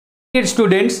Dear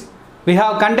students, we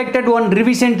have conducted one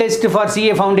revision test for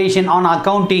CA Foundation on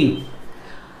accounting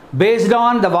based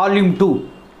on the volume 2.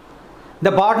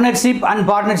 The partnership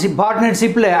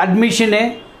admission,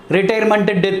 retirement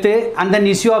death and then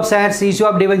issue of shares, issue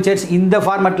of debentures in the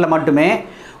format la mattume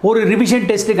ஒரு revision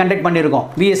test conduct பண்ணிருக்கோம்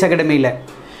VS Academy ல.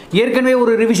 ஏற்கனவே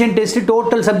ஒரு revision test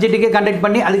total subject க்கு conduct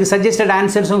பண்ணி அதுக்கு suggested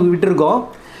answers விட்டுருக்கோம்.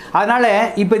 அதனால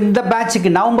இப்போ இந்த பேட்ச்க்கு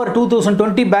நவம்பர்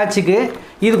 2020 பேட்ச்க்கு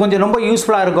இது கொஞ்சம் ரொம்ப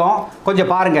யூஸ்ஃபுல்லா இருக்கும். கொஞ்சம்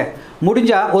பாருங்க.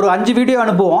 முடிஞ்சா ஒரு 5 வீடியோ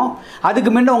அனுப்புவோம். அதுக்கு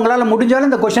முன்ன உங்களால முடிஞ்சாலும்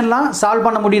இந்த क्वेश्चनலாம் சால்வ்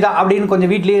பண்ண முடியுதா அப்படினு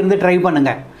கொஞ்சம் வீட்லயே இருந்து ட்ரை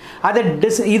பண்ணுங்க. அத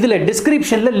இதுல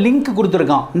டிஸ்கிரிப்ஷன்ல லிங்க்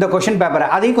கொடுத்திருக்கோம் இந்த क्वेश्चन பேப்பரை.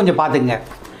 அதையும் கொஞ்சம் பாத்துங்க.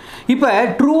 இப்போ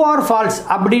ட்ரூ ஆர் ஃபால்ஸ்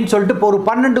அப்படினு சொல்லிட்டு ஒரு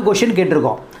 12 क्वेश्चन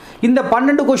கேட்டிருக்கோம். இந்த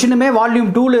 12 क्वेश्चनமே வால்யூம்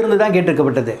 2 ல இருந்து தான்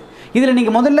கேட்டிருக்கப்பட்டது. இதுல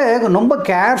நீங்க முதல்ல ரொம்ப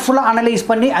கேர்ஃபுல்லா அனலைஸ்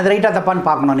பண்ணி அது ரைட்டா தப்பான்னு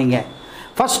பார்க்கணும் நீங்க.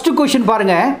 First question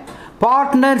பாருங்க,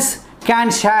 partners can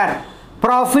share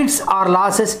profits or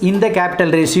losses in the capital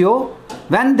ratio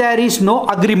when there is no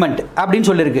agreement அப்படினு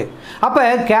சொல்லிருக்கு. அப்ப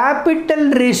capital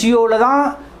ratioல தான்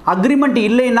agreement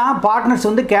இல்லைனா partners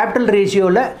வந்து capital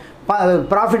ratioல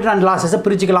profit and losses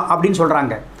பிரிச்சுக்கலாம் அப்படினு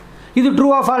சொல்றாங்க. இது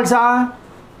true or false ஆ?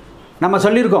 நம்ம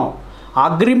சொல்லிருக்கோம்.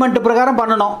 agreement பிரகாரம்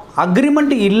பண்ணனும்.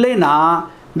 agreement இல்லைனா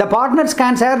the partners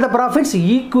can share the profits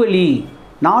equally,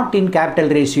 not in capital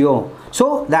ratio. So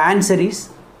the answer is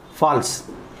false.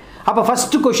 அப்ப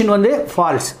first question வந்து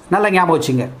false. நல்லா ஞாபகம்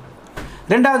வச்சுங்க.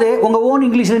 ரெண்டாவது உங்க ஓன்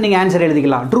இங்கிலீஷ்ல நீங்க ஆன்சர்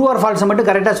எழுதிக்கலாம். true or false மட்டும்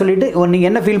கரெக்ட்டா சொல்லிட்டு நீங்க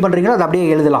என்ன ஃபீல் பண்றீங்களோ அதை அப்படியே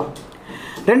எழுதலாம்.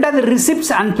 ரெண்டாவது receipts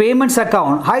and payments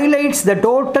account highlights the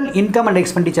total income and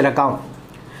expenditure account.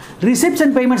 Receipts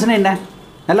and payments என்ன?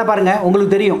 நல்லா பாருங்க,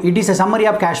 உங்களுக்கு தெரியும். It is a summary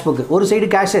of cash book. ஒரு சைடு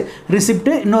cash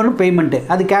receipt, இன்னொரு payment.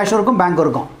 அது cash இருக்கும், bank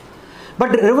இருக்கும்.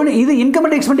 But revenue, இது income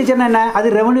and expenditure என்ன? அது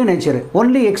revenue nature.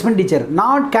 Only expenditure,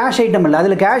 not cash item இல்ல.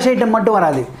 அதுல cash item மட்டும்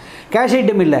வராது. Cash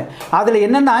item இல்ல. அதுல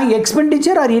என்னன்னா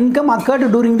expenditure or income occurred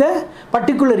during the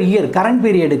particular year, current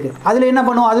period க்கு. அதுல என்ன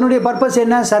பண்ணுவோம்? அதனுடைய purpose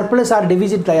என்ன? Surplus or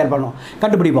deficit தயார் பண்ணுவோம்.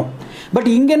 கண்டுபிடிப்போம். பட்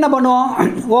இங்க என்ன பண்ணுவோம்?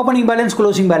 Opening balance,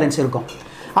 closing balance இருக்கும்.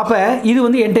 அப்ப இது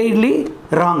வந்து entirely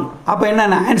wrong. அப்ப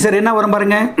என்ன ஆன்சர் என்ன வரும்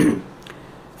பாருங்க?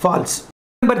 False.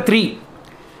 Number 3.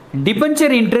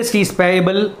 Debenture interest is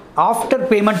payable after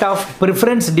payment of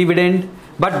preference dividend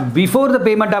but before the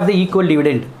payment of the equal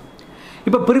dividend.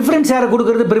 இப்போ preference share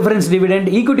கொடுக்கிறது preference dividend,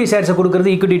 equity shares கொடுக்கிறது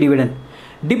equity dividend.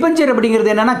 Debenture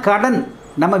அப்படிங்கிறது என்னன்னா கடன்.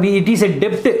 நம்ம it is a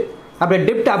debt. அப்ப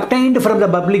debt obtained from the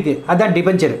public. அதான்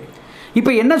debenture.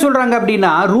 இப்போ என்ன சொல்றாங்க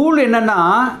அப்படினா ரூல் என்னன்னா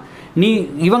நீ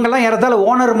இவங்கலாம் ஏறதால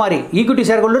ஓனர் மாதிரி equity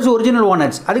share holders original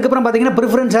owners. அதுக்கு அப்புறம் பாத்தீங்கன்னா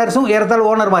preference sharesம் ஏறதால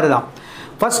ஓனர் மாதிரி தான்.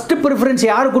 ஃபர்ஸ்ட் ப்ரிஃபரன்ஸ்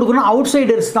யார் கொடுக்கணும்?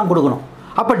 அவுட்சைடர்ஸ் தான் கொடுக்கணும்.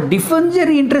 அப்ப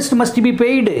debenture interest must be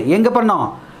paid. எங்க பண்ணோம்?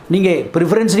 நீங்க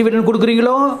ப்ரிஃபரன்ஸ் டிவிடெண்ட்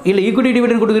கொடுக்குறீங்களோ இல்ல ஈக்விட்டி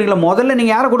டிவிடெண்ட் கொடுக்குறீங்களோ முதல்ல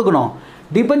நீங்க யாரை கொடுக்கணும்?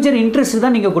 டிபெஞ்சர் இன்ட்ரெஸ்ட்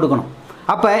தான் நீங்க கொடுக்கணும்.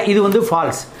 அப்ப இது வந்து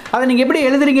ஃபால்ஸ். அதை நீங்க எப்படி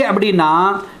எழுதுறீங்க அப்படின்னா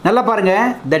நல்லா பாருங்க,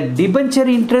 the debenture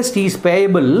interest is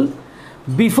payable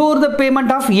before the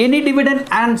payment of any dividend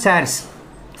and shares.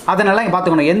 அதனால இங்க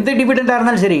பாத்துக்கணும். எந்த டிவிடெண்டா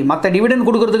இருந்தாலும் சரி மத்த டிவிடெண்ட்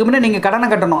கொடுக்கிறதுக்கு முன்ன நீங்க கடனை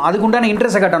கட்டணும். அதுக்கு உண்டான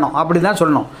இன்ட்ரெஸ்ட் கட்டணும். அப்படி தான்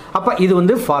சொல்லணும். அப்ப இது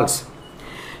வந்து false.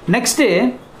 Next,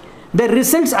 the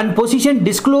results and position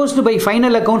disclosed by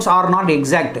final accounts are not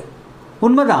exact.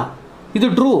 உண்மைதான். இது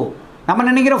true. நம்ம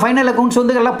நினைக்கிற ஃபைனல் அக்கவுண்ட்ஸ்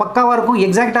வந்து எல்லாம் பக்காவா இருக்கும்,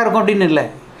 எக்ஸாக்ட்டா இருக்கும் அப்படினு இல்ல.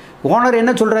 ஓனர்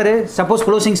என்ன சொல்றாரு? சப்போஸ்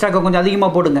க்ளோசிங் ஸ்டாக் கொஞ்சம் அதிகமா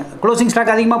போடுங்க. க்ளோசிங்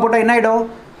ஸ்டாக் அதிகமா போட்டா என்ன ஆயிடும்?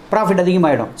 ப்ராஃபிட்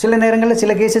அதிகமாயிடும். சில நேரங்களில்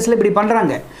சில கேसेसல இப்படி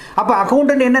பண்றாங்க. அப்ப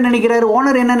அக்கவுண்டன்ட் என்ன நினைக்கிறாரு,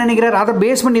 ஓனர் என்ன நினைக்கிறாரு, அதை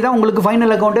பேஸ் பண்ணி தான் உங்களுக்கு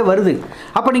ஃபைனல் அக்கவுண்டே வருது.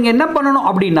 அப்ப நீங்க என்ன பண்ணணும்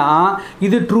அப்படினா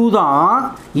இது ட்ரூ தான்.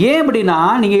 ஏன் அப்படினா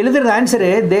நீங்க எழுதுற answer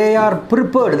they are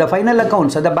prepared, the final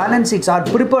accounts, the balance sheets are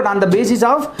prepared on the basis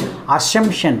of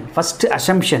assumption. First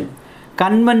assumption,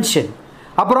 convention,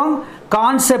 அப்புறம்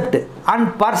concept and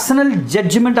personal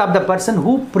judgment of the person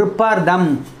who prepare them.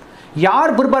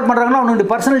 யார் prepare பண்றாங்களோ அவங்களுடைய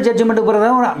personal judgement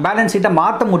பிரகாரம் balance ஷீட்டை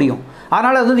மாத்த முடியும்.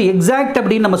 அதனால அது வந்து எக்ஸாக்ட்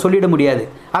அப்படி நம்ம சொல்லிட முடியாது.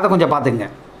 அத கொஞ்சம் பாத்துங்க.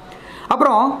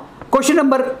 அப்புறம் क्वेश्चन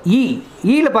நம்பர்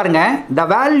E ல பாருங்க, the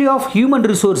value of human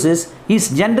resources is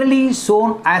generally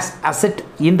shown as asset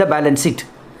in the balance sheet.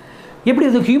 எப்படி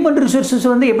இது human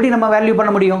resources வந்து எப்படி நம்ம வேல்யூ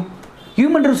பண்ண முடியும்?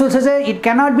 human resources it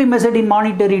cannot be measured in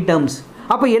monetary terms.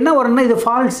 அப்ப என்ன வரும்னா இது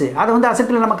ஃபால்ஸ். அத வந்து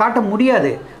அசெட்ல நம்ம காட்ட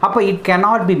முடியாது. அப்ப it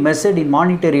cannot be measured in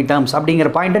monetary terms அப்படிங்கற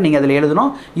பாயிண்ட நீங்க அதுல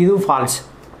எழுதணும். இது ஃபால்ஸ்.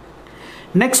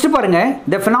 நெக்ஸ்ட் பாருங்க,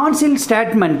 the financial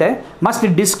statement must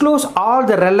disclose all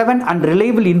the relevant and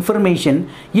reliable information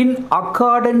in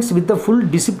accordance with the full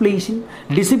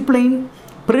discipline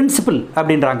principle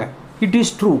அப்படின்றாங்க. it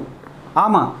is true.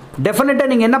 ஆமாம், டெஃபினட்டாக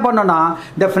நீங்கள் என்ன பண்ணணும்னா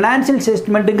இந்த ஃபினான்ஷியல்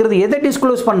ஸ்டேட்மெண்ட்டுங்கிறது எதை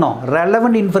டிஸ்க்ளோஸ் பண்ணணும்,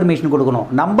 ரெலவெண்ட் இன்ஃபர்மேஷன் கொடுக்கணும்,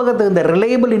 நம்பகத்துக்கு இந்த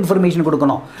ரிலையபிள் இன்ஃபர்மேஷன்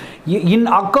கொடுக்கணும். In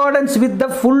accordance with the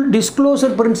full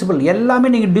disclosure principal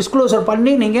எல்லாமே நீங்கள் டிஸ்க்ளோசர்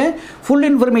பண்ணி நீங்கள் ஃபுல்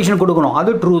இன்ஃபர்மேஷன் கொடுக்கணும்.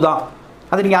 அது ட்ரூ தான்.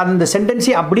 அது நீங்கள் அந்த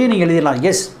சென்டென்ஸை அப்படியே நீங்கள் எழுதிடலாம்,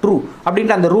 எஸ் ட்ரூ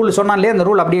அப்படின்ட்டு அந்த ரூல் சொன்னாலே அந்த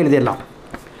ரூல் அப்படியே எழுதிடலாம்.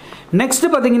 நெக்ஸ்ட்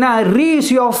பார்த்தீங்கன்னா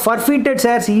reissue of forfeited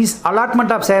shares is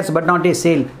allotment of shares but not a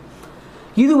sale.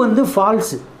 இது வந்து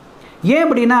ஃபால்ஸு. ஏன்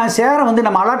அப்படின்னா ஷேரை வந்து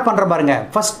நம்ம அலாட் பண்ணுற பாருங்க,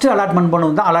 ஃபஸ்ட்டு அலாட்மெண்ட்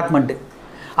பண்ணுவது தான் அலாட்மெண்ட்டு.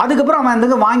 அதுக்கப்புறம் அவன்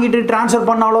வந்து வாங்கிட்டு ட்ரான்ஸ்ஃபர்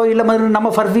பண்ணாலோ இல்லை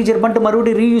நம்ம ஃபர்ஃபீச்சர் பண்ணிட்டு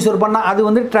மறுபடியும் ரீயூஸர் பண்ணால் அது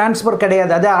வந்து ட்ரான்ஸ்ஃபர்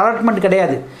கிடையாது, அது அலாட்மெண்ட்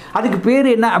கிடையாது. அதுக்கு பேர்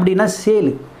என்ன அப்படின்னா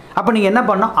சேலு. அப்போ நீங்கள் என்ன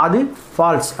பண்ணோம், அது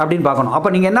ஃபால்ஸ் அப்படின்னு பார்க்கணும். அப்போ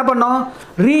நீங்கள் என்ன பண்ணோம்,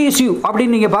 ரீஇஷ்யூ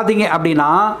அப்படின்னு நீங்கள் பார்த்தீங்க அப்படின்னா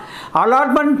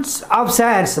allotments of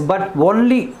shares but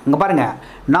only, இங்கே பாருங்கள்,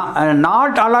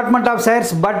 not allotment of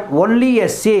shares but only a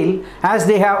sale as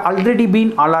they have already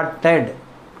been allotted.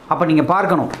 அப்போ நீங்கள்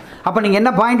பார்க்கணும். அப்போ நீங்கள்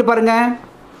என்ன பாயிண்ட் பாருங்கள்,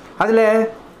 அதில்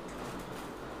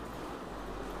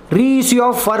reissue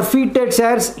of forfeited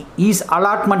shares is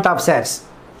allotment of shares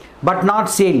but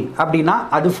not sale அப்படின்னா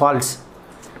அது ஃபால்ஸ்.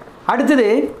 அடுத்தது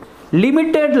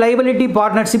limited liability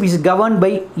partnership is govern by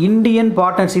Indian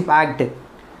partnership act.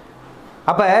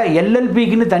 அப்போ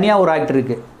எல்எல்பிக்குன்னு தனியாக ஒரு ஆக்ட்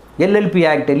இருக்குது, LLB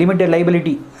act, limited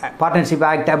liability partnership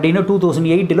act அப்படின்னு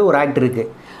 2008 ஒரு ஆக்ட் இருக்குது.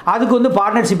 அதுக்கு வந்து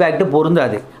பார்ட்னர்ஷிப் ஆக்ட்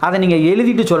பொருந்தாது. அதை நீங்கள்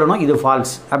எழுதிட்டு சொல்லணும் இது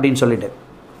ஃபால்ஸ் அப்படின்னு சொல்லிட்டு.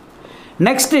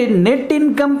 Next net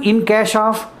income in cash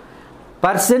of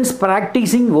persons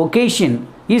practising occasion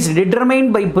is determined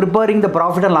by preparing the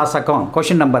profit and loss account.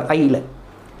 Question number ஐயில்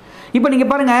இப்போ நீங்கள்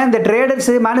பாருங்கள், இந்த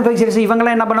ட்ரேடர்ஸு மேனுஃபேக்சரர்ஸ்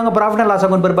இவங்களாம் என்ன பண்ணுவாங்க, profit and loss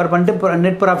account prepare பண்ணிட்டு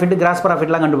நெட் ப்ராஃபிட் கிராஸ்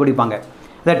ப்ராஃபிட்லாம் கண்டுபிடிப்பாங்க,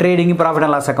 இந்த trading profit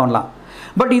and loss அக்கௌண்ட்லாம்.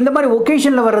 But இந்த மாதிரி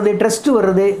ஒகேஷனில் வர்றது, ட்ரஸ்ட்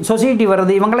வர்றது, சொசைட்டி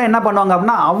வர்றது, இவங்களாம் என்ன பண்ணுவாங்க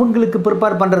அப்படின்னா அவங்களுக்கு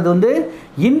ப்ரிப்பேர் பண்ணுறது வந்து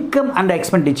இன்கம் அண்ட்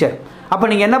எக்ஸ்பெண்டிச்சர். அப்போ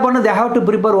நீங்கள் என்ன பண்ணணும், they have to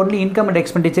prepare only income and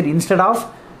expenditure instead of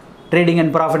trading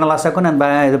and profit and loss account and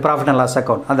இது ப்ராஃபிட் அண்ட் லாஸ்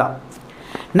அக்கௌண்ட். அதான்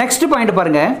நெக்ஸ்ட் பாயிண்ட்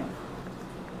பாருங்கள்,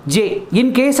 J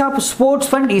in case of sports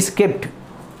fund is kept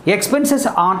expenses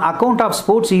on account of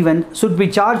sports event should be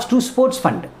charge to sports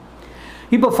fund.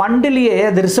 இப்போ ஃபண்டுலேயே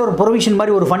அது reserve provision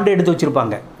மாதிரி ஒரு fund எடுத்து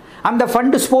வச்சுருப்பாங்க. அந்த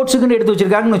ஃபண்டு ஸ்போர்ட்ஸுக்குன்னு எடுத்து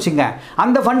வச்சுருக்காங்கன்னு வச்சுங்க,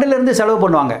 அந்த ஃபண்டிலேருந்து செலவு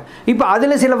பண்ணுவாங்க. இப்போ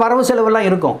அதில் சில வரவு செலவெல்லாம்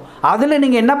இருக்கும். அதில்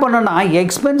நீங்கள் என்ன பண்ணணும்னா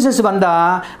எக்ஸ்பென்சஸ்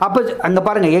வந்தால் அப்போ அங்கே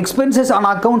பாருங்கள், expenses on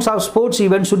accounts of sports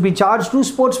event should be charge to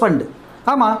sports fund.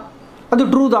 ஆமாம், அது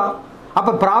ட்ரூ தான்.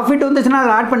 அப்போ ப்ராஃபிட் வந்துச்சுன்னா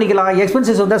அதை ஆட் பண்ணிக்கலாம்,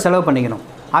 எக்ஸ்பென்சஸ் வந்தால் செலவு பண்ணிக்கணும்,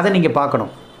 அதை நீங்கள்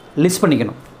பார்க்கணும், லிஸ்ட்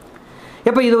பண்ணிக்கணும்.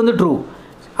 இப்போ இது வந்து ட்ரூ.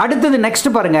 அடுத்தது நெக்ஸ்ட்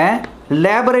பாருங்கள்,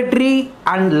 laboratory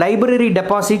and library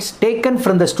deposits taken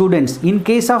from the students in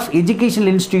case of educational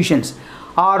institutions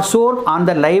R zone on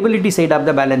the liability side of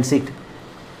the balance sheet.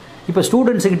 இப்போ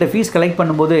ஸ்டூடெண்ட்ஸுக்கிட்ட ஃபீஸ் கலெக்ட்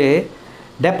பண்ணும்போது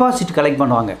டெபாசிட் கலெக்ட்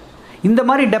பண்ணுவாங்க. இந்த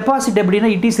மாதிரி டெபாசிட்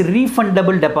எப்படின்னா இட் இஸ்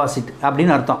ரீஃபண்டபிள் டெபாசிட்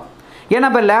அப்படின்னு அர்த்தம். ஏன்னா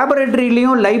இப்போ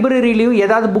லேபரேட்டரிலையும் லைப்ரரிலையும்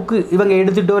ஏதாவது புக்கு இவங்க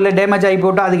எடுத்துகிட்டோ இல்லை டேமேஜ் ஆகி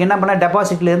போட்டோ அதுக்கு என்ன பண்ணால்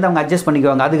டெபாசிட்லேருந்து அவங்க அட்ஜஸ்ட்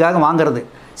பண்ணிக்குவாங்க, அதுக்காக வாங்குறது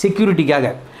செக்யூரிட்டிக்காக.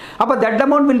 அப்போ தட்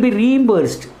அமௌண்ட் வில் பி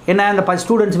ரீஇம்பர்ஸ்ட். ஏன்னா அந்த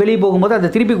ஸ்டூடெண்ட்ஸ் வெளியே போகும்போது அதை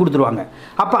திருப்பி கொடுத்துருவாங்க.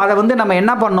 அப்போ அதை வந்து நம்ம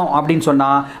என்ன பண்ணோம் அப்படின்னு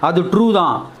சொன்னால் அது ட்ரூ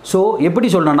தான். ஸோ எப்படி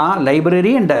சொல்லணும்னா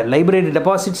library and library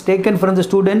deposits taken from the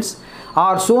students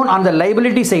are zone on the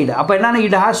liability side. அப்போ என்னன்னா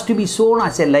it has to be zone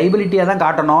as a லைபிலிட்டியாக தான்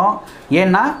காட்டணும்.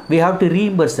 ஏன்னா we have to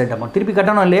reimburse that amount, திருப்பி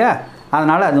கட்டணும் இல்லையா,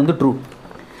 அதனால் அது வந்து ட்ரூ.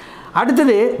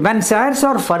 அடுத்தது when shares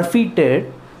are forfeited,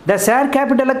 the share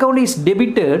capital account is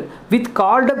debited with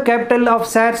called up capital of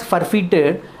shares forfeited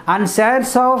and share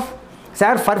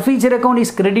forfeiture account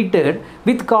is credited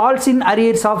with calls in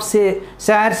arrears of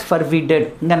shares forfeited.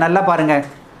 இங்கே நல்லா பாருங்கள்,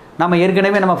 நம்ம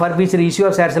ஏற்கனவே நம்ம ஃபர்ஃபீச்சர் issue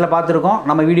of shares எல்லாம் பார்த்துருக்கோம்,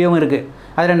 நம்ம வீடியோவும் இருக்குது.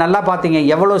 அதில் நல்லா பார்த்தீங்க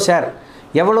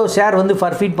எவ்வளோ ஷேர் வந்து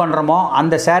ஃபர்ஃபீட் பண்ணுறோமோ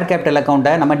அந்த ஷேர் கேபிட்டல்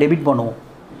அக்கௌண்ட்டை நம்ம டெபிட் பண்ணுவோம்.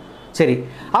 சரி,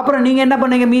 அப்புறம் நீங்கள் என்ன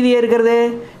பண்ணுங்க, மீதியே இருக்கிறது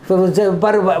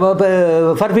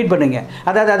ஃபர்ஃபீட் பண்ணுங்க,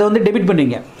 அதாவது அதை வந்து டெபிட்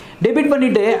பண்ணுவீங்க. டெபிட்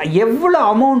பண்ணிவிட்டு எவ்வளோ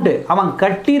அமௌண்ட்டு அவன்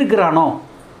கட்டியிருக்கிறானோ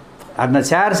அந்த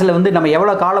ஷேர்ஸில் வந்து நம்ம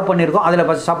எவ்வளோ காலப் பண்ணியிருக்கோம்,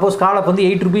 அதில் சப்போஸ் காலப் வந்து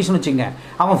 8 ரூபீஸ்னு வச்சுங்க,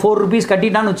 அவன் 4 ரூபீஸ்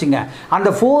கட்டிட்டான்னு வச்சுங்க, அந்த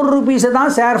 4 ரூபீஸை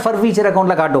தான் ஷேர் ஃபர்ஃபீச்சர்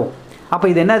அக்கௌண்ட்டில் காட்டுவோம். அப்போ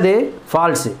இது என்னது,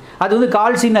 ஃபால்ஸு. அது வந்து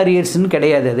கால்ஸ் இன் அரியர்ஸ்ன்னு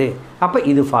கிடையாது அது. அப்போ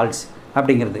இது ஃபால்ஸ்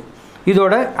அப்படிங்கிறது.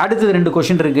 இதோட அடுத்தது 2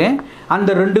 கொஷின் இருக்குது, அந்த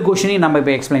 2 கொஷினையும் நம்ம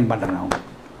இப்போ எக்ஸ்பிளைன் பண்ணுறேன். அவங்க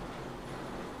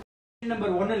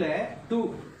நம்பர் 1ல் 2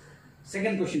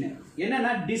 செகண்ட் கொஷின்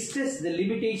என்னன்னா, discuss the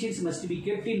limitations must be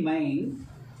kept in mind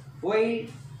while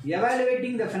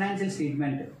evaluating the financial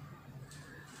statement.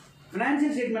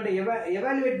 Financial ஸ்டேட்மெண்ட்டை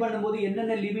எவாலுவேட் பண்ணும்போது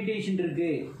என்னென்ன லிமிடேஷன்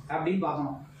இருக்குது அப்படின்னு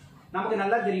பார்க்கணும். நமக்கு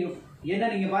நல்லா தெரியும் என்ன,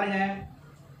 நீங்கள் பாருங்கள்,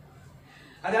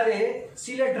 அதாவது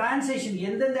சில டிரான்சாக்ஷன்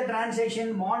எந்தெந்த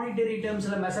டிரான்சாக்ஷன் மானிட்டரி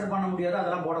டேர்ம்ஸில் மெஷர் பண்ண முடியாதோ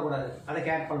அதெல்லாம் போடக்கூடாது, அதை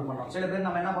கேல்குலேட் பண்ணுறோம். சில பேர்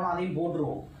நம்ம என்ன பண்ணோம், அதையும்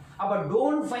போட்டுருவோம். அப்போ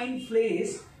don't find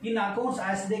place in accounts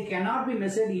as they cannot be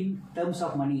measured in terms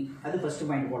of money. அது ஃபர்ஸ்ட்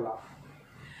பாயிண்ட் போடலாம்.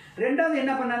 ரெண்டாவது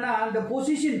என்ன பண்ணனா அந்த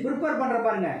பொசிஷன் ப்ரிப்பேர் பண்ற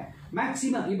பாருங்க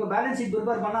மேக்ஸிமம். இப்போ பேலன்ஸ் ஷீட்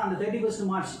ப்ரிப்பேர் பண்ணா அந்த 31st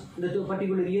மார்ச் இந்த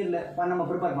பர்டிகுலர் இயர்ல நம்ம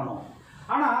ப்ரிப்பேர் பண்ணுவோம்.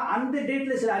 ஆனா அந்த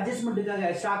டேட்ல சில அட்ஜஸ்ட்மெண்ட்டுக்காக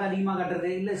ஸ்டாக் அதிகமாக கட்டுறது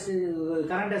இல்ல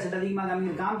கரண்ட் அசெட் அதிகமாக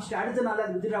காமிச்சிட்டு அடுத்த நாள்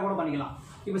அது வித்ட்ரா கூட பண்ணிக்கலாம்.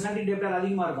 இப்போ சண்டே டெப்டர்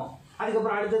அதிகமாக இருக்கும்,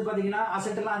 அதுக்கப்புறம் அடுத்தது பார்த்தீங்கன்னா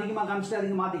அசெட் எல்லாம் அதிகமாக காமிச்சிட்டு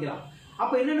அதிகமாக மாத்திக்கலாம்.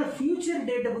 அப்போ என்னென்ன ஃபியூச்சர்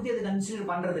டேட்டை பற்றி அது கன்சிடர்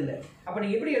பண்றது இல்லை. அப்போ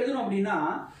நீங்க எப்படி எழுதணும் அப்படின்னா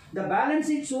the balance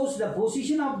sheet shows the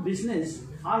position of business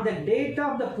on the date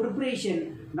of the preparation,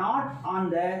 not on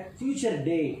the future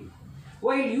date,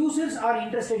 while users are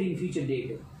interested in future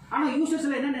date. ஆனா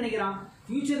யூசர்ஸ்ல என்ன நினைக்கிறான்,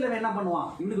 ஃபியூச்சர்ல என்ன பண்ணுவான்,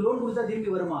 இவனுக்கு லோன் கொடுத்தா திரும்பி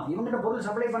வருமா, இவங்கிட்ட பொருள்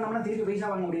சப்ளை பண்ணோம்னா திரும்பி பைசா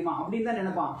வாங்க முடியுமா அப்படின்னு தான்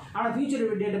நினைப்பான். ஆனா ஃபியூச்சர்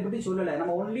டேட்டை பற்றி சொல்லலை.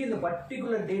 நம்ம ஒன்லி இந்த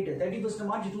பர்டிகுலர் டேட் 31st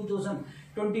மார்ச்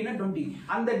 2020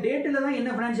 அந்த டேட்டில் தான் என்ன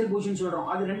ஃபினான்ஷியல் பொசிஷன் சொல்றோம்.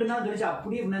 அது 2 நாள் கழிச்சு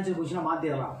அப்படியே ஃபினான்ஷியல் பொசிஷனை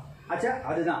மாத்திரலாம். ஆச்சா,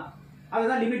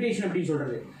 அதுதான் லிமிடேஷன் அப்படின்னு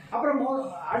சொல்றது. அப்புறம்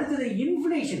அடுத்தது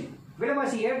இன்ஃப்ளேஷன்,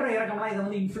 விலைவாசி ஏற்ற இறக்கம்லாம் இதை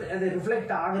வந்து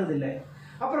ரிஃப்ளெக்ட் ஆகுறது இல்லை.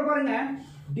 அப்புறம் பாருங்க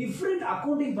டிஃப்ரெண்ட்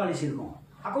அக்கௌண்டிங் பாலிசி இருக்கும்.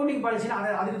 அக்கௌண்டிங் பாலிசினா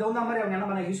அதுக்கு தகுந்த மாதிரி அவங்க என்ன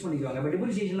பண்ண யூஸ் பண்ணிக்குவாங்க. இப்போ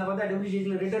டெப்ரிசியேஷன்ல பார்த்தா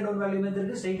டெப்ரிசியேஷன்ல ரிட்டர்ன் டவுன் வேல்யூ மெத்தட்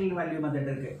இருக்கு, ஸ்ட்ரெயிட் லைன் வேல்யூ மெத்தட்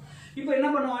இருக்கு. இப்போ என்ன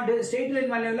பண்ணுவான், ஸ்ட்ரெயிட்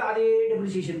லைன் வேல்யூல அதே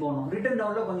டெப்ரிசியேஷன் போடணும், ரிட்டர்ன்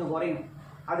டவுன்ல கொஞ்சம் குறையும்,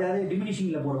 அது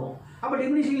டிமினிஷிங்ல போடுவோம். அப்போ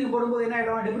டிமினிஷிங்ல போடும்போது என்ன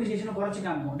ஆகிடும், டெப்ரிசியேஷனை குறைச்சி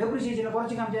காமிக்கும். டெப்ரிசியேஷனை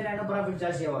குறைச்சி காமிச்சா என்ன ப்ராஃபிட்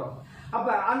ஜாஸ்தியாக வரும்.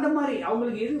 அப்போ அந்த மாதிரி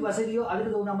அவங்களுக்கு எது வசதியோ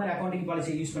அதுக்கு தகுந்த மாதிரி அக்கௌண்டிங்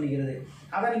பாலிசி யூஸ் பண்ணிக்கிறது,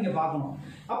 அதான் நீங்க பார்க்கணும்.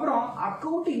 அப்புறம்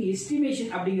அக்கௌண்டிங்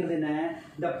எஸ்டிமேஷன் அப்படிங்கிறது என்ன,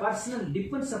 த personal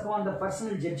depends upon the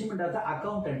personal judgement of the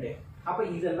accountant. அப்போ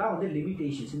இதெல்லாம் வந்து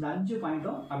லிமிடேஷன்ஸ். இந்த 5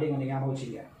 பாயிண்ட்டும் அப்படியே கொஞ்சம் ஞாபகம்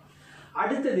வச்சுங்க.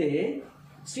 அடுத்தது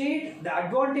state the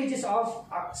advantages of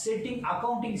setting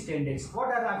accounting standards. What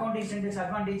are the accounting standards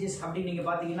advantages அப்படி நீங்க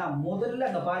பாத்தீங்கன்னா முதல்ல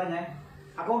அங்க பாருங்க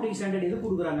அக்கவுண்டிங் ஸ்டாண்டர்ட் எது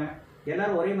கொடுக்குறாங்க,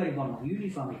 எல்லாரும் ஒரே மாதிரி பண்ணணும்,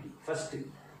 யூனிஃபார்மிட்டி ஃபர்ஸ்ட்.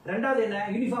 ரெண்டாவது என்ன,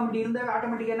 யூனிஃபார்மிட்டி இருந்தால்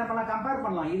ஆட்டோமேட்டிக்காக என்ன பண்ணலாம், கம்பேர்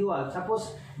பண்ணலாம். இதுவா சப்போஸ்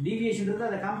டீவியேஷன் இருந்தால்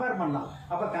அதை கம்பேர் பண்ணலாம்,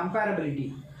 அப்போ கம்பேரபிலிட்டி.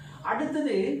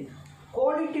 அடுத்தது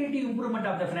qualitative improvement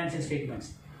of the financial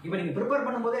statements. இப்போ நீங்கள் ப்ரிப்பேர்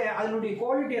பண்ணும்போதே அதனுடைய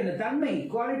குவாலிட்டி, அந்த தன்மை,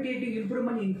 qualitative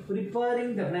improvement in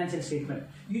preparing the financial statement.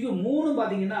 இது 3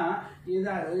 பார்த்தீங்கன்னா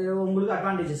உங்களுக்கு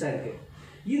அட்வான்டேஜஸாக இருக்குது.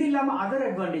 இது இல்லாமல் அதர்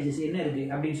அட்வான்டேஜஸ் என்ன இருக்குது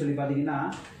அப்படின்னு சொல்லி பார்த்தீங்கன்னா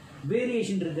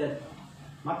வேரியேஷன் இருக்காது.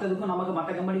 மற்றதுக்கும்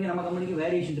மற்ற கம்பெனிக்கு நம்ம கம்பெனிக்கு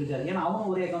வேரியேஷன் இருக்காது. ஏன்னா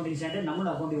அவனும் ஒரே அக்கௌண்டிங் ஸ்டாண்டர்ட்,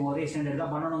 நம்மளும் அக்கௌண்டிங் ஒரே ஸ்டாண்டர்ட்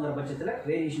தான் பண்ணணுங்கிற பட்சத்தில்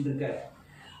வேரியேஷன் இருக்காது.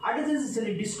 அடுத்தது சில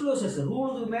டிஸ்க்ளோசர்ஸ்,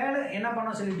 ரூலுக்கு மேலே என்ன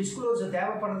பண்ணோம், சில டிஸ்க்ளோசர்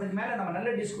தேவைப்படுறதுக்கு மேலே நம்ம நல்ல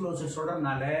டிஸ்க்ளோசர்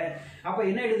சொல்கிறதுனால அப்போ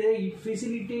என்ன ஆயிடுது, இட்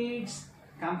ஃபெசிலிட்டேட்ஸ்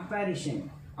கம்பேரிஷன்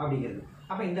அப்படிங்கிறது.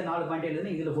 அப்போ இந்த 4 பாயிண்ட்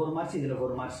எழுதுனா இதில் 4 மார்க்ஸ், இதில்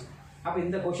 4 மார்க்ஸ். அப்போ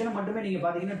இந்த கொஸ்டினை மட்டுமே நீங்கள்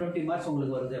பார்த்தீங்கன்னா 20 மார்க்ஸ்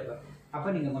உங்களுக்கு வருது. அப்போ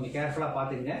நீங்கள் கொஞ்சம் கேர்ஃபுல்லாக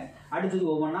பார்த்துங்க. அடுத்தது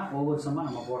ஒவ்வொரு சம்மா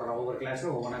நம்ம போடுறோம், ஒவ்வொரு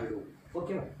கிளாஸில் ஒவ்வொன்றா விடுவோம்.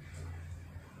 ஓகேவா?